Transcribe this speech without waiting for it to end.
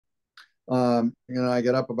I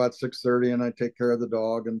get up about 6:30 and I take care of the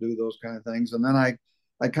dog and do those kind of things. And then I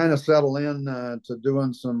kind of settle in to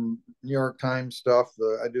doing some New York Times stuff.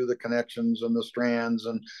 I do the connections and the strands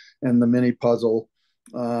and the mini puzzle.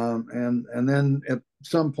 And then at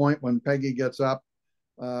some point when Peggy gets up,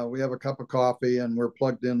 we have a cup of coffee and we're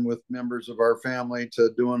plugged in with members of our family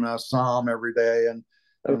to doing a psalm every day. And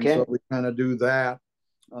Okay. so we kind of do that.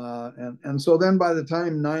 And so then by the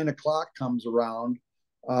time 9 o'clock comes around,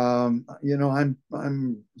 I'm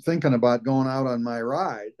thinking about going out on my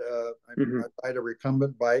ride. I Hmm. ride a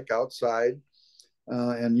recumbent bike outside,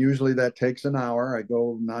 and usually that takes an hour. I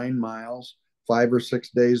go 9 miles, 5 or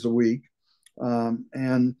 6 days a week,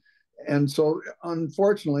 and so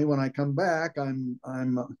unfortunately, when I come back, I'm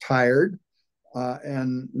tired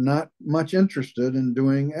and not much interested in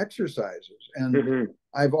doing exercises. And Hmm.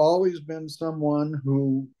 I've always been someone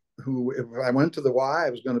who if I went to the Y, I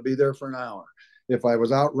was going to be there for an hour. If I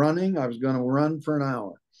was out running, I was going to run for an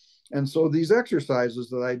hour. And so these exercises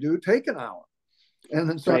that I do take an hour.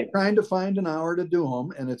 And so I'm Right. trying to find an hour to do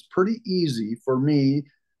them. And it's pretty easy for me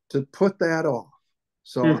to put that off.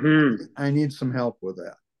 So Hmm. I need some help with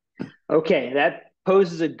that. Okay, that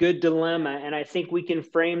poses a good dilemma, and I think we can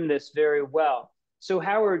frame this very well. So,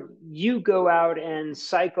 Howard, you go out and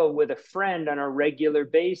cycle with a friend on a regular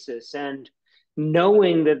basis, and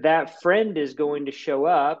knowing that that friend is going to show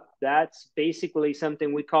up, that's basically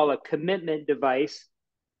something we call a commitment device,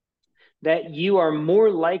 that you are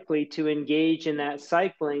more likely to engage in that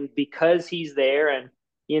cycling because he's there and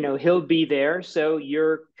he'll be there, so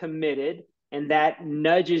you're committed, and that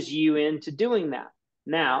nudges you into doing that.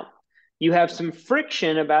 Now you have some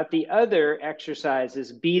friction about the other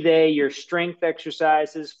exercises, be they your strength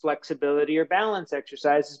exercises, flexibility, or balance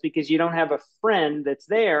exercises, because you don't have a friend that's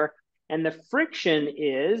there. And the friction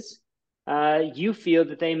is you feel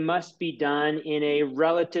that they must be done in a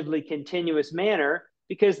relatively continuous manner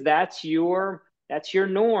because that's your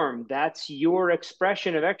norm, that's your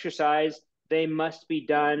expression of exercise. They must be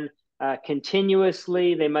done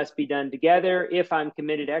continuously, they must be done together. If I'm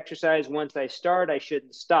committed to exercise, once I start, I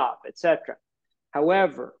shouldn't stop, etc.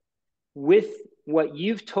 However, with what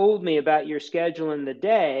you've told me about your schedule in the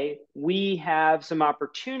day, we have some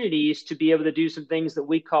opportunities to be able to do some things that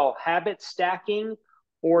we call habit stacking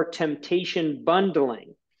or temptation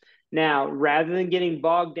bundling. Now, rather than getting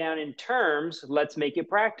bogged down in terms, let's make it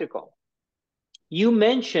practical. You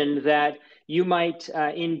mentioned that you might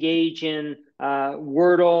engage in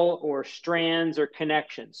Wordle or strands or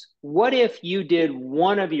connections. What if you did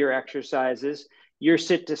one of your exercises, your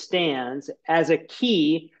sit to stands, as a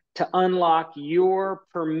key to unlock your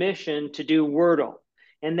permission to do Wordle?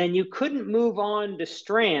 And then you couldn't move on to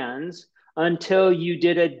strands until you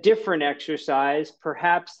did a different exercise.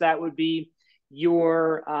 Perhaps that would be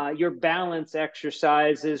your balance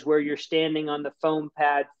exercises where you're standing on the foam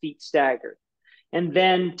pad, feet staggered. And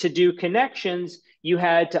then to do connections, you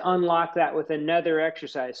had to unlock that with another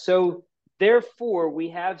exercise. So therefore, we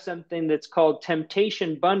have something that's called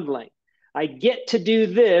temptation bundling. I get to do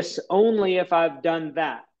this only if I've done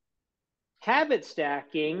that. Habit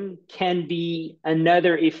stacking can be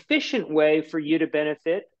another efficient way for you to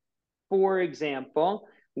benefit. For example,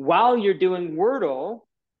 while you're doing Wordle,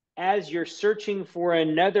 as you're searching for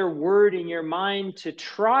another word in your mind to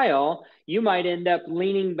trial, you might end up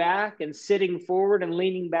leaning back and sitting forward and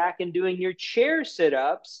leaning back and doing your chair sit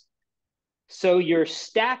ups. So you're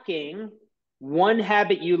stacking one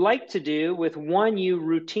habit you like to do with one you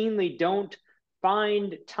routinely don't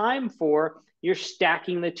find time for. You're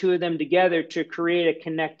stacking the two of them together to create a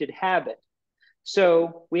connected habit.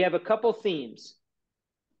 So we have a couple themes: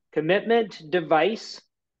 commitment device,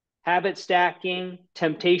 habit stacking,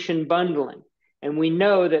 temptation bundling. And we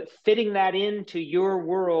know that fitting that into your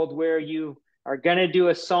world where you are going to do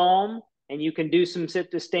a psalm and you can do some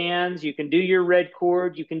sit to stands, you can do your red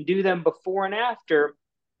cord, you can do them before and after.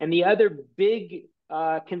 And the other big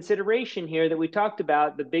consideration here that we talked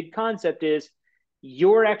about, the big concept is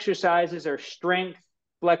your exercises are strength,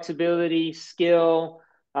 flexibility, skill,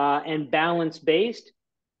 and balance based.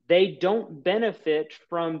 They don't benefit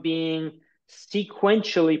from being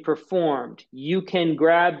sequentially performed. You can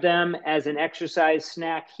grab them as an exercise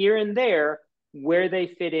snack here and there where they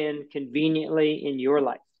fit in conveniently in your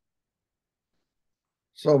life.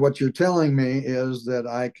 So what you're telling me is that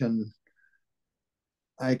I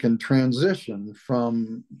can transition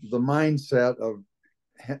from the mindset of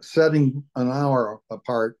setting an hour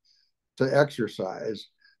apart to exercise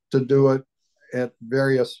to do it at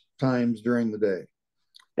various times during the day.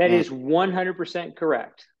 That Uh, is 100%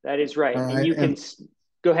 correct. That is right. all And right. you And can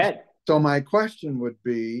go ahead. so my question would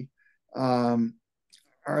be, um,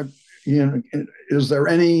 are, you know, is there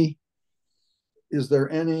any is there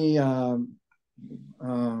any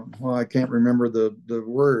well, I can't remember the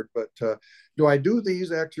word, but do I do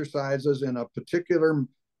these exercises in a particular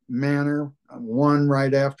manner, one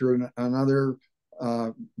right after another,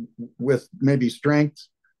 with maybe strength,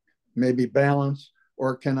 maybe balance,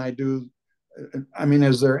 or can I do? I mean,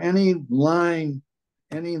 is there any line,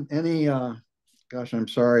 any? Gosh, I'm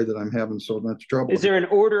sorry that I'm having so much trouble Is here. there an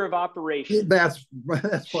order of operation? That's what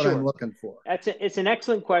I'm Sure. looking for. It's an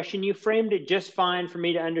excellent question. You framed it just fine for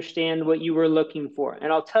me to understand what you were looking for.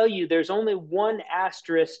 And I'll tell you, there's only one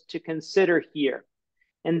asterisk to consider here,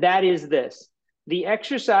 and that is this. The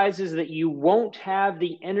exercises that you won't have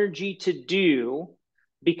the energy to do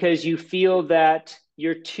because you feel that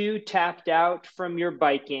you're too tapped out from your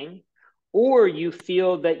biking, or you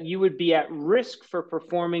feel that you would be at risk for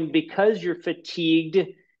performing because you're fatigued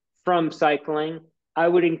from cycling, I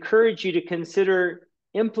would encourage you to consider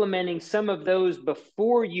implementing some of those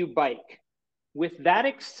before you bike. With that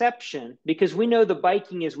exception, because we know the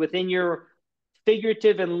biking is within your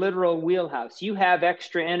figurative and literal wheelhouse, you have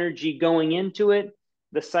extra energy going into it.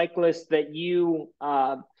 The cyclist that you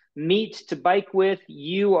meet to bike with,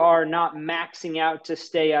 you are not maxing out to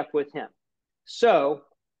stay up with him. So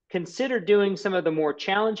consider doing some of the more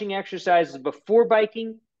challenging exercises before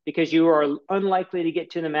biking because you are unlikely to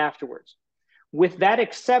get to them afterwards. With that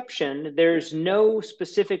exception, there's no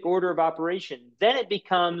specific order of operation. Then it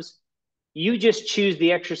becomes you just choose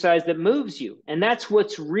the exercise that moves you. And that's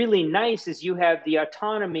what's really nice is you have the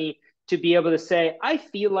autonomy to be able to say, I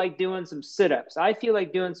feel like doing some sit-ups. I feel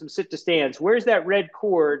like doing some sit-to-stands. Where's that red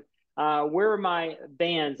cord? Where are my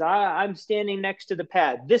bands? I'm standing next to the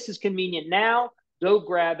pad. This is convenient now. Go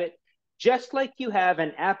grab it. Just like you have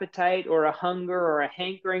an appetite or a hunger or a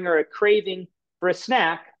hankering or a craving for a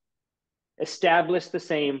snack, establish the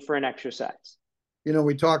same for an exercise. You know,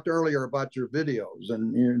 we talked earlier about your videos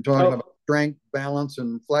and you're talking about strength, balance,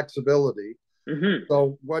 and flexibility. Mm-hmm.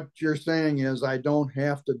 So what you're saying is I don't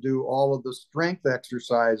have to do all of the strength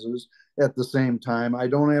exercises at the same time. I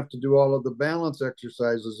don't have to do all of the balance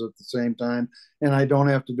exercises at the same time. And I don't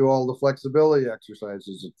have to do all the flexibility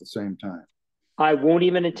exercises at the same time. I won't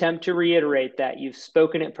even attempt to reiterate that. You've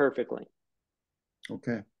spoken it perfectly.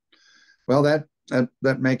 Okay. Well,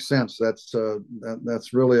 that makes sense.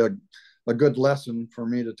 That's really a good lesson for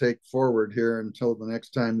me to take forward here until the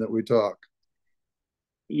next time that we talk.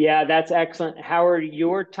 Yeah, that's excellent. Howard,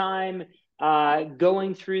 your time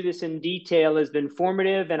going through this in detail has been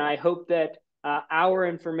formative, and I hope that our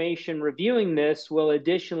information reviewing this will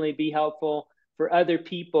additionally be helpful for other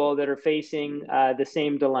people that are facing the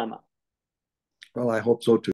same dilemma. Well, I hope so too.